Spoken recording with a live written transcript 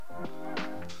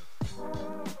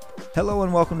Hello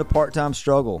and welcome to Part-Time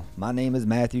Struggle. My name is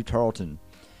Matthew Tarleton.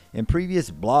 In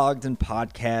previous blogs and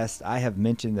podcasts, I have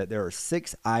mentioned that there are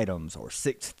 6 items or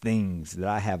 6 things that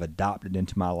I have adopted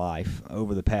into my life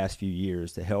over the past few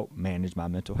years to help manage my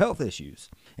mental health issues.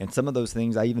 And some of those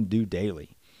things I even do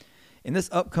daily. In this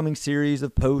upcoming series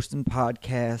of posts and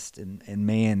podcasts, and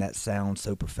man, that sounds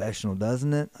so professional,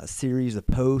 doesn't it? A series of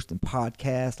posts and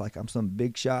podcasts like I'm some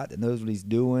big shot that knows what he's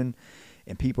doing,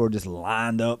 and people are just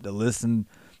lined up to listen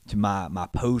to my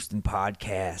post and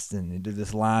podcast, and they're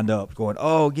just lined up going,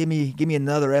 oh, give me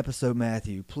another episode,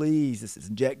 Matthew, please. This is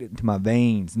injected into my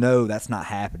veins. No, that's not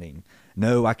happening.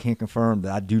 No, I can confirm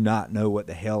that I do not know what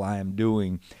the hell I am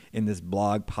doing in this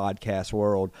blog podcast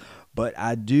world, but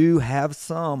I do have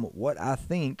some what I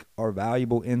think are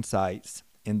valuable insights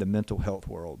in the mental health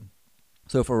world.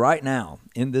 So for right now,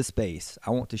 in this space, I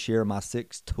want to share my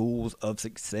 6 tools of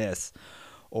success,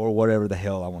 or whatever the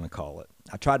hell I want to call it.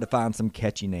 I tried to find some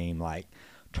catchy name like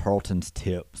Tarleton's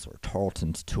Tips or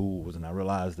Tarleton's Tools, and I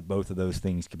realized that both of those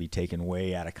things could be taken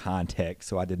way out of context,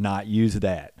 so I did not use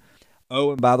that.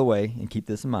 Oh, and by the way, and keep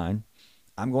this in mind,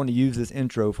 I'm going to use this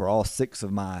intro for all 6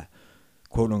 of my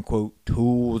quote-unquote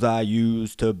tools I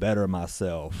use to better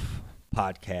myself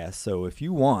podcast. So if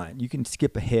you want, you can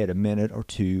skip ahead a minute or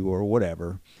 2 or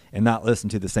whatever and not listen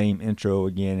to the same intro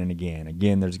again and again.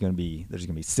 Again, there's going to be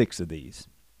 6 of these.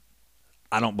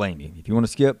 I don't blame you. If you want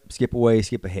to skip away,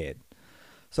 skip ahead.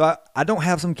 So I don't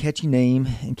have some catchy name,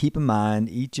 and keep in mind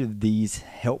each of these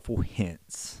helpful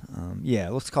hints.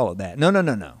 Let's call it that.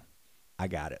 No. I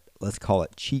got it. Let's call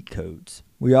it cheat codes.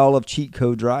 We all love cheat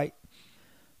codes, right?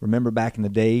 Remember back in the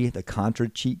day, the Contra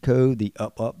cheat code, the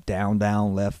up, down,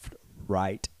 left,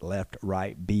 right,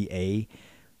 BA,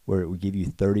 where it would give you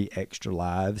 30 extra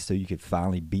lives so you could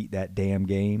finally beat that damn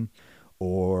game.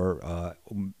 Or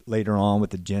later on, with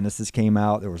the Genesis came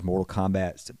out, there was Mortal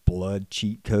Kombat's blood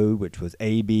cheat code, which was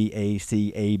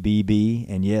ABACABB.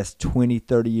 And yes, 20,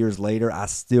 30 years later, I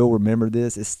still remember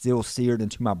this. It's still seared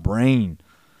into my brain.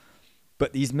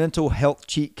 But these mental health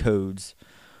cheat codes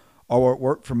are what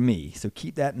work for me, so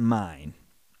keep that in mind.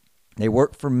 They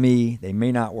work for me. They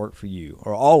may not work for you,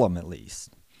 or all of them at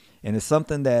least. And it's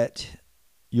something that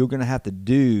you're going to have to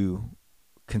do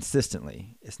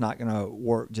consistently. It's not going to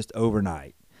work just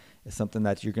overnight. It's something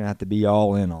that you're going to have to be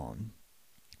all in on.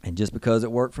 And just because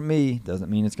it worked for me doesn't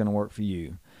mean it's going to work for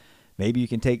you. Maybe you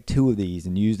can take 2 of these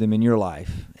and use them in your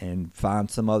life and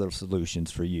find some other solutions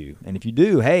for you. And if you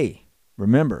do, hey,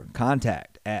 remember,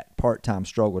 contact at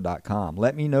parttimestruggle.com.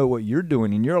 Let me know what you're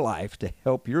doing in your life to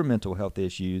help your mental health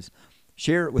issues.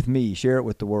 Share it with me. Share it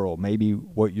with the world. Maybe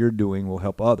what you're doing will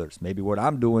help others. Maybe what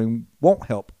I'm doing won't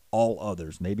help all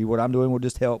others. Maybe what I'm doing will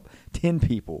just help 10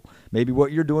 people. Maybe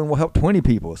what you're doing will help 20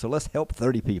 people. So let's help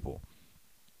 30 people.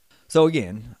 So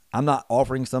again, I'm not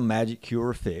offering some magic cure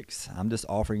or fix. I'm just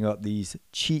offering up these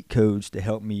cheat codes to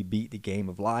help me beat the game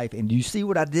of life. And do you see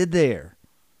what I did there?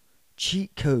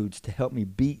 Cheat codes to help me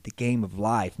beat the game of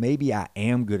life. Maybe I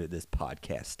am good at this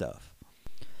podcast stuff.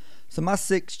 So my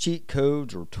 6 cheat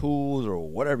codes or tools or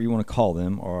whatever you want to call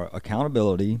them are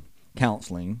accountability,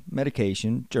 counseling,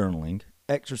 medication, journaling,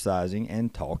 exercising,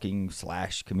 and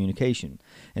talking/communication.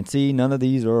 And see, none of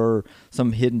these are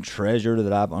some hidden treasure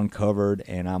that I've uncovered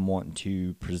and I'm wanting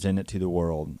to present it to the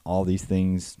world. All these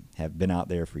things have been out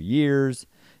there for years.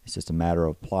 It's just a matter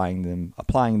of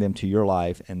applying them to your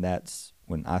life, and that's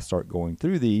when I start going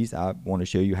through these, I want to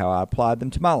show you how I applied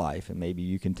them to my life, and maybe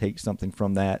you can take something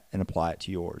from that and apply it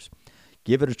to yours.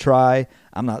 Give it a try.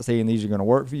 I'm not saying these are going to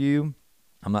work for you.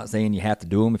 I'm not saying you have to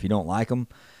do them if you don't like them.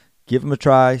 Give them a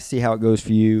try, see how it goes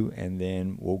for you, and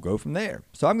then we'll go from there.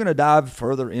 So I'm going to dive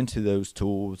further into those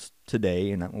tools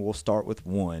today, and we'll start with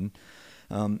one.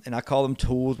 And I call them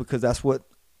tools because that's what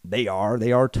they are.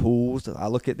 They are tools. I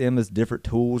look at them as different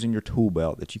tools in your tool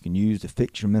belt that you can use to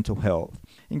fix your mental health.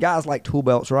 And guys like tool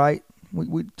belts, right?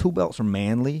 Tool belts are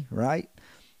manly, right?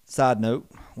 Side note,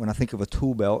 when I think of a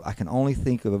tool belt, I can only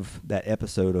think of that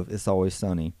episode of It's Always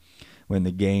Sunny when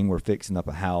the gang were fixing up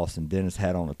a house and Dennis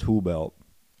had on a tool belt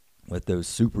with those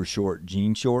super short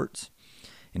jean shorts.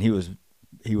 And he was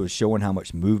showing how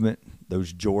much movement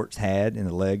those jorts had in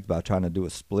the legs by trying to do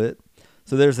a split.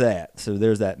 So there's that. So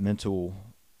there's that mental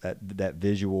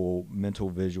visual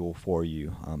for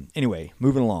you. Anyway,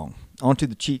 moving along. On to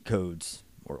the cheat codes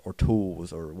or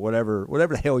tools or whatever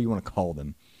the hell you want to call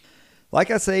them. Like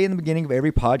I say in the beginning of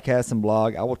every podcast and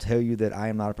blog, I will tell you that I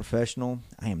am not a professional.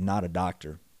 I am not a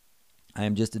doctor. I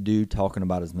am just a dude talking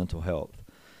about his mental health.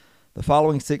 The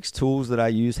following 6 tools that I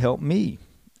use help me.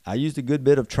 I used a good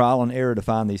bit of trial and error to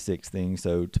find these 6 things,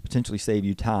 so to potentially save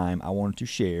you time, I wanted to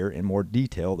share in more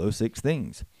detail those 6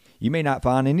 things. You may not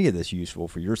find any of this useful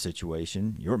for your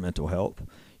situation, your mental health.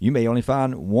 You may only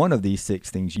find one of these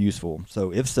 6 things useful.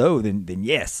 So if so, then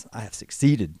yes, I have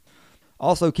succeeded.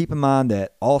 Also, keep in mind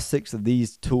that all 6 of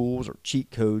these tools or cheat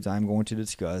codes I'm going to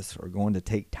discuss are going to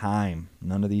take time.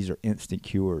 None of these are instant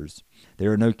cures.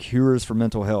 There are no cures for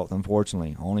mental health,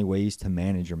 unfortunately, only ways to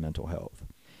manage your mental health.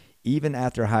 Even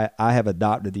after I have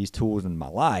adopted these tools in my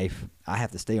life, I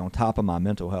have to stay on top of my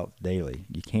mental health daily.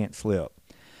 You can't slip.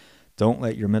 Don't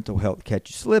let your mental health catch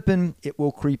you slipping. It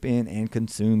will creep in and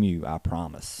consume you, I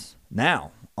promise.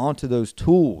 Now, on to those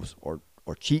tools or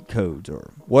cheat codes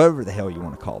or whatever the hell you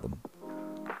want to call them.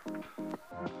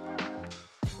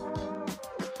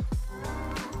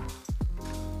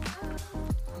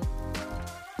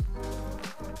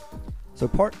 So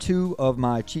part 2 of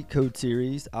my cheat code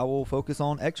series, I will focus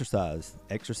on exercise.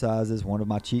 Exercise is one of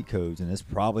my cheat codes, and it's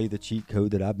probably the cheat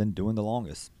code that I've been doing the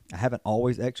longest. I haven't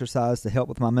always exercised to help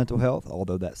with my mental health,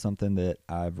 although that's something that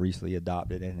I've recently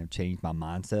adopted and have changed my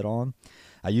mindset on.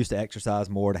 I used to exercise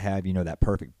more to have, that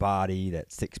perfect body,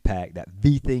 that six-pack, that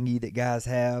V thingy that guys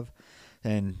have.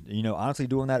 And, honestly,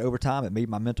 doing that over time, it made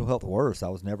my mental health worse. I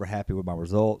was never happy with my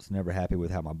results, never happy with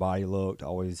how my body looked,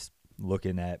 always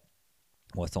looking at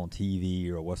what's on TV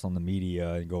or what's on the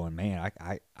media and going, man,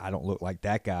 I don't look like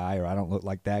that guy, or I don't look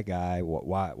like that guy.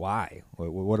 Why?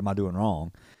 What am I doing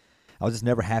wrong? I was just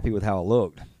never happy with how I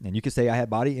looked. And you could say I had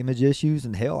body image issues,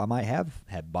 and hell, I might have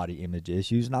had body image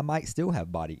issues, and I might still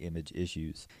have body image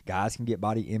issues. Guys can get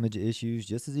body image issues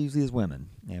just as easily as women.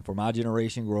 And for my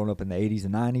generation, growing up in the 80s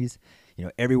and 90s,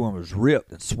 everyone was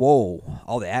ripped and swole.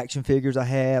 All the action figures I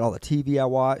had, all the TV I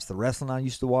watched, the wrestling I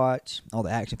used to watch, all the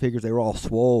action figures, they were all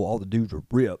swole. All the dudes were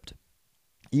ripped.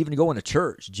 Even going to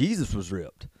church, Jesus was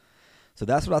ripped. So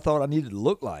that's what I thought I needed to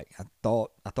look like. I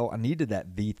thought I needed that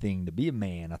V thing to be a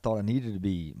man. I thought I needed to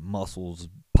be muscles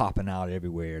popping out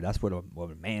everywhere. That's what a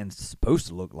man's supposed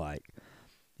to look like.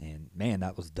 And man,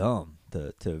 that was dumb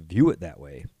to view it that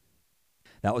way.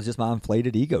 That was just my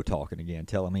inflated ego talking again,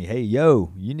 telling me, hey,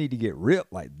 yo, you need to get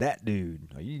ripped like that dude.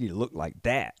 Or you need to look like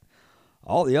that.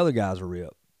 All the other guys are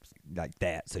ripped like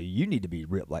that, so you need to be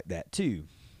ripped like that too.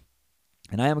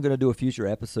 And I am going to do a future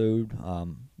episode,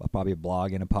 probably a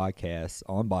blog and a podcast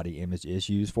on body image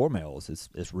issues for males.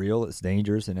 It's real, it's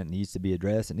dangerous, and it needs to be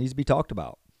addressed. It needs to be talked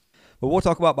about. But we'll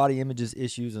talk about body images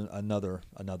issues another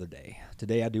day.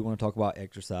 Today I do want to talk about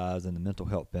exercise and the mental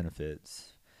health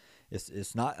benefits.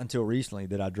 It's not until recently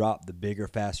that I dropped the bigger,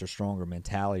 faster, stronger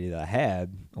mentality that I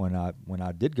had when I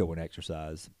did go and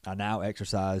exercise. I now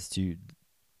exercise to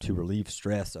relieve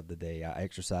stress of the day. I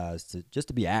exercise just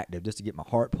to be active, just to get my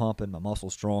heart pumping, my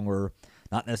muscles stronger,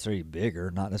 not necessarily bigger,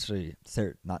 not necessarily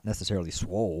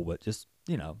swole, but just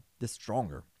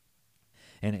stronger,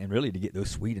 and really to get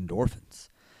those sweet endorphins.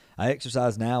 I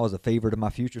exercise now as a favor to my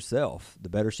future self. The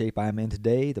better shape I am in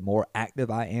today, the more active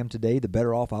I am today, the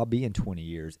better off I'll be in 20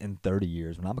 years, in 30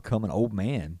 years, when I become an old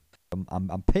man.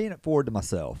 I'm paying it forward to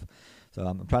myself. So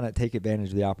I'm trying to take advantage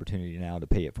of the opportunity now to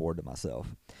pay it forward to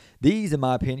myself. These, in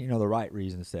my opinion, are the right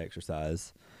reasons to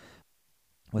exercise.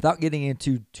 Without getting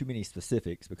into too many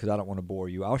specifics, because I don't want to bore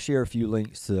you, I'll share a few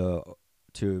links to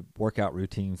workout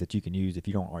routines that you can use if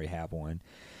you don't already have one.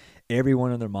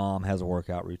 Everyone and their mom has a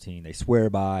workout routine they swear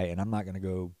by, and I'm not going to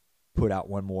go put out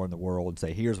one more in the world and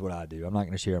say, here's what I do. I'm not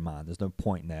going to share mine. There's no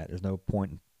point in that. There's no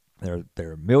point in There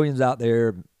are millions out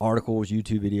there, articles,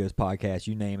 YouTube videos, podcasts,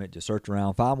 you name it. Just search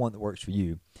around, find one that works for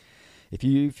you. If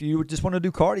you just want to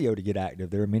do cardio to get active,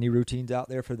 there are many routines out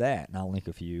there for that, and I'll link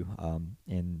a few on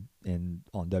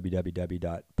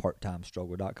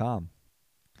www.parttimestruggle.com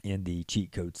in the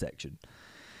cheat code section.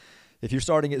 If you're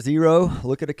starting at 0,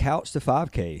 look at a couch to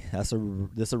 5K. That's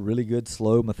a really good,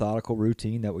 slow, methodical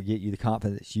routine that will get you the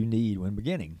confidence you need when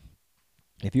beginning.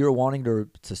 If you're wanting to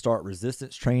start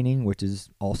resistance training, which is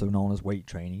also known as weight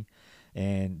training,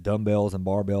 and dumbbells and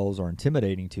barbells are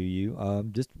intimidating to you,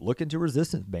 just look into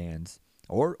resistance bands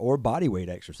or body weight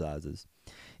exercises.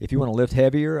 If you want to lift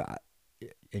heavier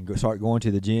and start going to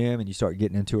the gym and you start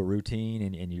getting into a routine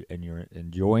and you're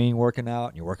enjoying working out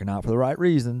and you're working out for the right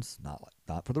reasons, not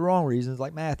for the wrong reasons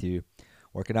like Matthew,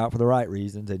 working out for the right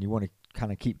reasons, and you want to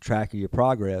kind of keep track of your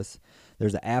progress,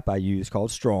 there's an app I use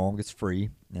called Strong. It's free,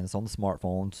 and it's on the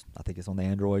smartphones. I think it's on the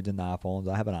Androids and the iPhones.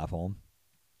 I have an iPhone.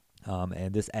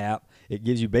 And this app, it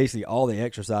gives you basically all the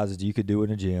exercises you could do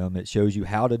in a gym. It shows you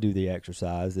how to do the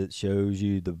exercise. It shows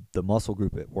you the muscle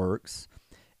group it works,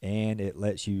 and it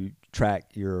lets you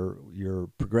track your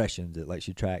progressions. It lets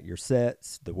you track your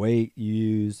sets, the weight you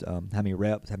use, how many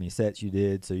reps, how many sets you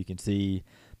did, so you can see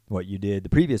what you did the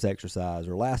previous exercise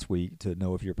or last week to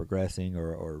know if you're progressing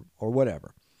or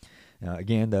whatever.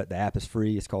 Again, the app is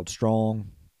free. It's called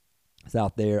Strong. It's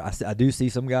out there. I do see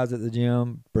some guys at the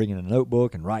gym bringing a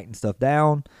notebook and writing stuff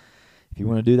down. If you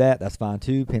want to do that, that's fine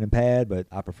too, pen and pad, but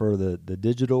I prefer the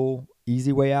digital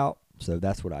easy way out, so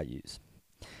that's what I use.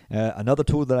 Another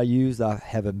tool that I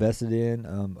have invested in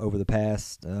over the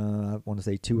past, I want to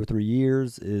say 2 or 3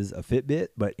 years, is a Fitbit.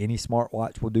 But any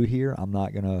smartwatch will do here. I'm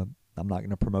not gonna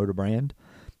promote a brand.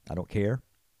 I don't care.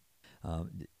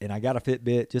 And I got a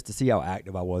Fitbit just to see how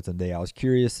active I was in the day. I was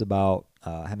curious about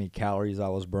how many calories I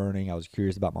was burning. I was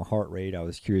curious about my heart rate. I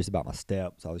was curious about my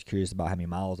steps. I was curious about how many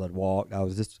miles I'd walked. I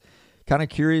was just kind of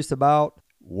curious about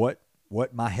what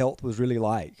my health was really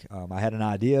like. I had an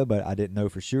idea, but I didn't know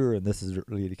for sure, and this is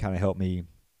really to kind of help me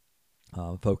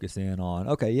focus in on,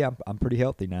 okay, yeah, I'm pretty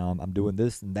healthy now. I'm doing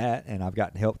this and that, and I've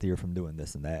gotten healthier from doing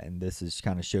this and that, and this has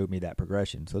kind of showed me that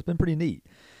progression. So it's been pretty neat.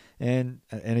 And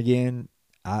again,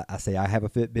 I say I have a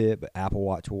Fitbit, but Apple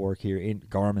Watch will work here, in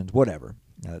Garmin's, whatever.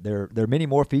 There are many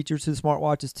more features to the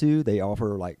smartwatches too. They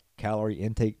offer like calorie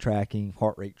intake tracking,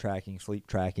 heart rate tracking, sleep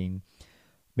tracking,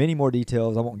 many more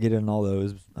details. I won't get into all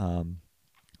those.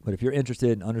 But if you're interested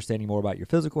in understanding more about your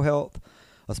physical health,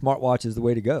 a smartwatch is the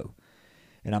way to go.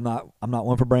 And I'm not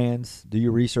one for brands. Do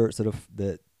your research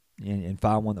and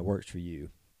find one that works for you.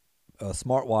 A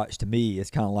smartwatch to me is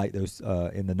kind of like those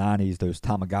in the 90s, those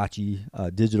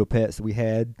Tamagotchi digital pets that we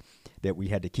had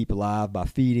to keep alive by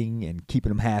feeding and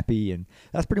keeping them happy. And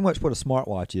that's pretty much what a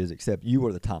smartwatch is, except you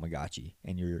are the Tamagotchi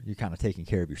and you're kind of taking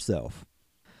care of yourself.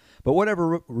 But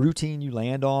whatever routine you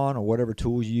land on or whatever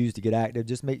tools you use to get active,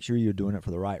 just make sure you're doing it for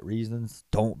the right reasons.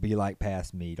 Don't be like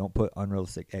past me. Don't put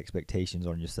unrealistic expectations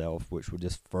on yourself, which will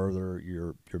just further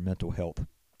your mental health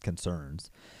concerns.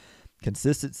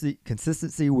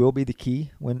 Consistency will be the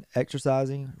key when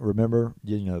exercising. Remember,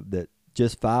 that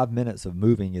just 5 minutes of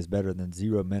moving is better than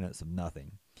 0 minutes of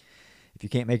nothing. If you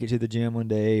can't make it to the gym one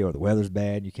day or the weather's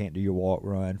bad, you can't do your walk,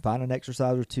 run, find an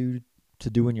exercise or two to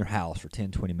do in your house for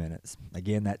 10, 20 minutes.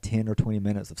 Again, that 10 or 20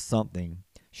 minutes of something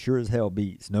sure as hell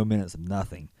beats no minutes of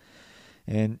nothing.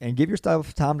 And give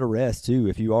yourself time to rest too.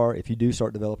 If you do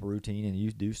start to develop a routine and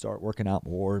you do start working out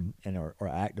more and are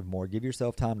active more, give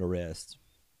yourself time to rest.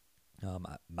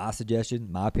 My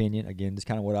suggestion, my opinion, again, just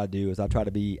kind of what I do is I try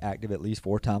to be active at least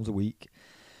 4 times a week.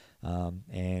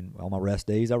 And on my rest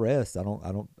days, I rest. I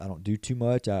don't do too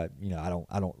much. I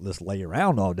don't just lay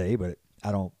around all day, but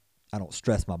I don't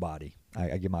stress my body.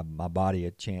 I give my body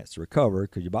a chance to recover,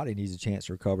 because your body needs a chance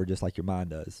to recover just like your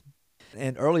mind does.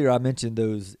 And earlier I mentioned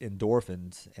those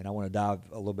endorphins, and I want to dive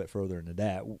a little bit further into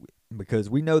that, because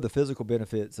we know the physical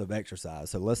benefits of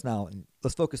exercise. So let's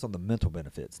focus on the mental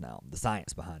benefits now, the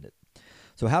science behind it.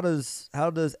 So how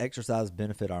does exercise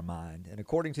benefit our mind? And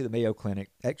according to the Mayo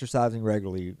Clinic, exercising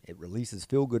regularly, it releases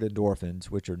feel-good endorphins,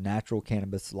 which are natural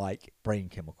cannabis-like brain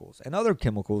chemicals, and other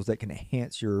chemicals that can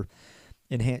enhance your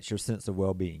sense of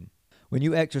well-being. When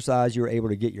you exercise, you're able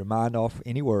to get your mind off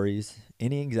any worries,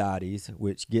 any anxieties,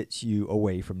 which gets you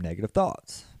away from negative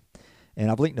thoughts.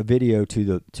 And I've linked a video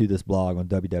to this blog on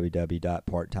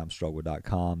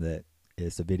www.parttimestruggle.com that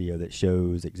is a video that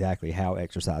shows exactly how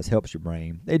exercise helps your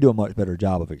brain. They do a much better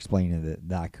job of explaining it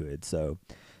than I could. So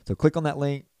click on that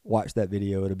link, watch that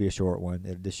video. It'll be a short one.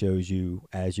 It just shows you,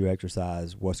 as you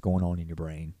exercise, what's going on in your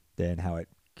brain, then how it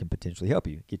can potentially help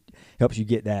you. Helps you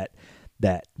get that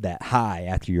high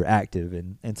after you're active.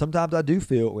 And sometimes I do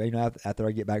feel, after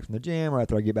I get back from the gym or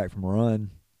after I get back from a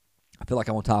run, I feel like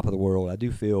I'm on top of the world. I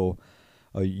do feel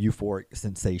a euphoric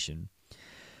sensation.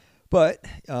 But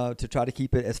to try to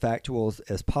keep it as factual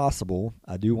as possible,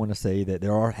 I do want to say that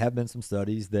there have been some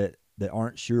studies that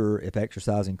aren't sure if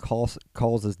exercising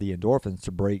causes the endorphins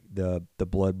to break the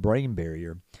blood-brain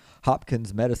barrier.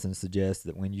 Hopkins Medicine suggests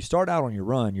that when you start out on your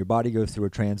run, your body goes through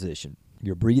a transition.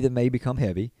 Your breathing may become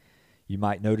heavy. You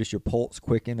might notice your pulse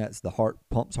quicken as the heart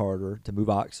pumps harder to move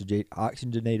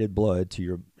oxygenated blood to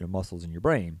your muscles in your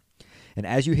brain. And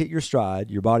as you hit your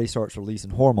stride, your body starts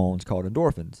releasing hormones called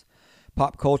endorphins.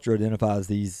 Pop culture identifies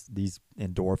these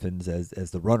endorphins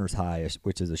as the runner's high,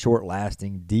 which is a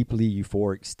short-lasting, deeply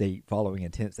euphoric state following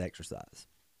intense exercise.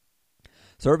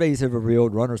 Surveys have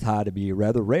revealed runner's high to be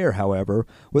rather rare, however,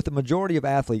 with the majority of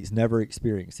athletes never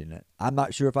experiencing it. I'm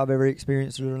not sure if I've ever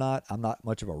experienced it or not. I'm not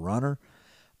much of a runner.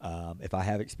 If I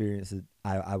have experienced it,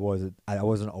 I wasn't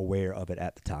aware of it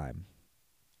at the time.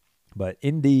 But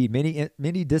indeed,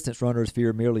 many distance runners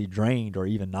fear merely drained or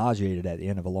even nauseated at the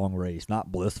end of a long race,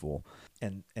 not blissful.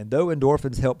 And though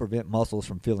endorphins help prevent muscles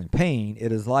from feeling pain,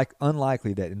 it is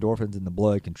unlikely that endorphins in the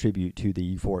blood contribute to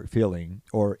the euphoric feeling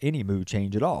or any mood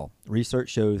change at all. Research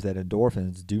shows that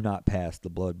endorphins do not pass the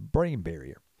blood-brain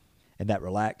barrier. And that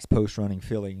relaxed post-running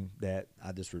feeling that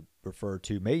I just referred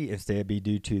to may instead be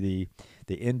due to the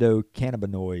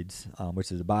endocannabinoids,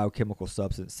 which is a biochemical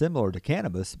substance similar to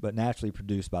cannabis but naturally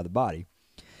produced by the body.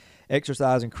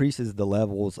 Exercise increases the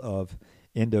levels of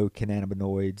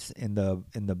endocannabinoids in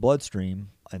the bloodstream,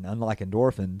 and unlike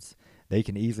endorphins, they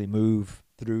can easily move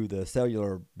through the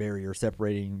cellular barrier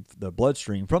separating the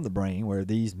bloodstream from the brain, where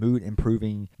these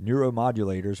mood-improving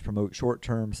neuromodulators promote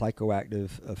short-term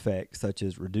psychoactive effects such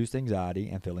as reduced anxiety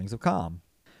and feelings of calm.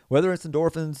 Whether it's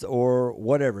endorphins or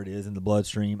whatever it is in the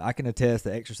bloodstream, I can attest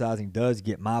that exercising does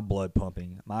get my blood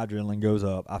pumping. My adrenaline goes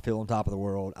up. I feel on top of the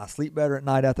world. I sleep better at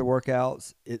night after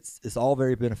workouts. It's all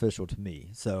very beneficial to me.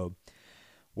 So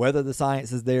whether the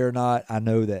science is there or not, I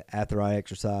know that after I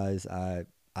exercise, I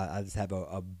just have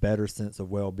a better sense of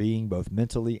well-being, both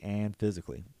mentally and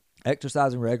physically.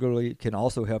 Exercising regularly can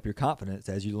also help your confidence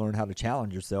as you learn how to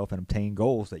challenge yourself and obtain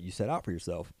goals that you set out for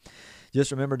yourself.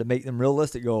 Just remember to make them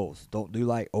realistic goals. Don't do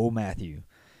like old Matthew.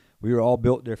 We are all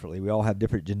built differently. We all have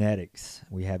different genetics.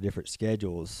 We have different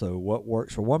schedules. So what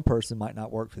works for one person might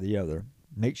not work for the other.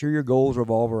 Make sure your goals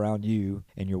revolve around you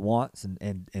and your wants,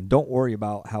 and don't worry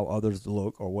about how others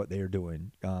look or what they are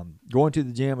doing. Going to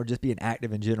the gym or just being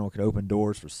active in general can open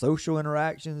doors for social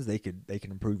interactions. They can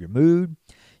improve your mood.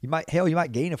 You might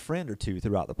gain a friend or two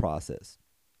throughout the process.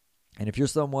 And if you're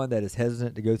someone that is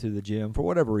hesitant to go to the gym for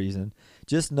whatever reason,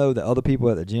 just know that other people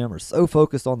at the gym are so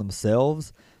focused on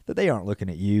themselves that they aren't looking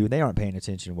at you and they aren't paying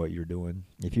attention to what you're doing.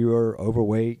 If you are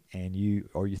overweight and you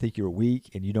think you're weak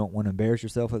and you don't want to embarrass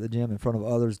yourself at the gym in front of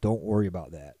others, don't worry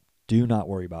about that. Do not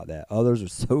worry about that. Others are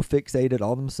so fixated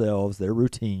on themselves, their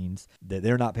routines, that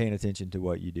they're not paying attention to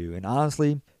what you do. And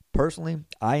honestly, personally,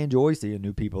 I enjoy seeing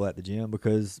new people at the gym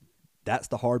because that's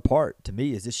the hard part to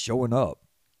me, is just showing up.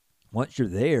 Once you're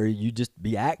there, you just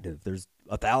be active. There's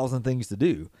 1,000 things to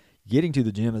do. Getting to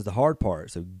the gym is the hard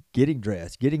part. So getting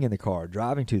dressed, getting in the car,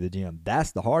 driving to the gym,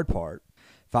 that's the hard part.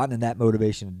 Finding that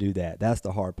motivation to do that, that's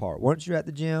the hard part. Once you're at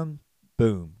the gym,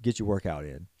 boom, get your workout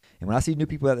in. And when I see new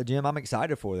people at the gym, I'm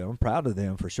excited for them. I'm proud of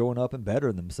them for showing up and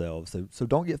bettering themselves. So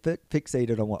don't get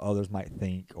fixated on what others might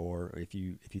think, or if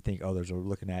you think others are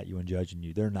looking at you and judging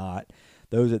you. They're not.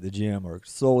 Those at the gym are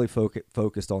solely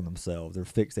focused on themselves. They're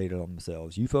fixated on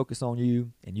themselves. You focus on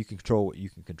you, and you can control what you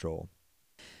can control.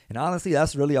 And honestly,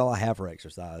 that's really all I have for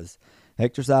exercise.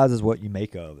 Exercise is what you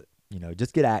make of it.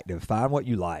 Just get active. Find what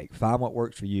you like. Find what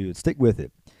works for you and stick with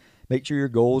it. Make sure your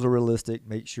goals are realistic.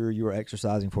 Make sure you are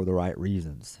exercising for the right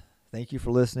reasons. Thank you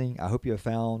for listening. I hope you have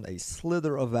found a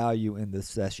slither of value in this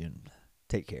session.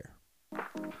 Take care.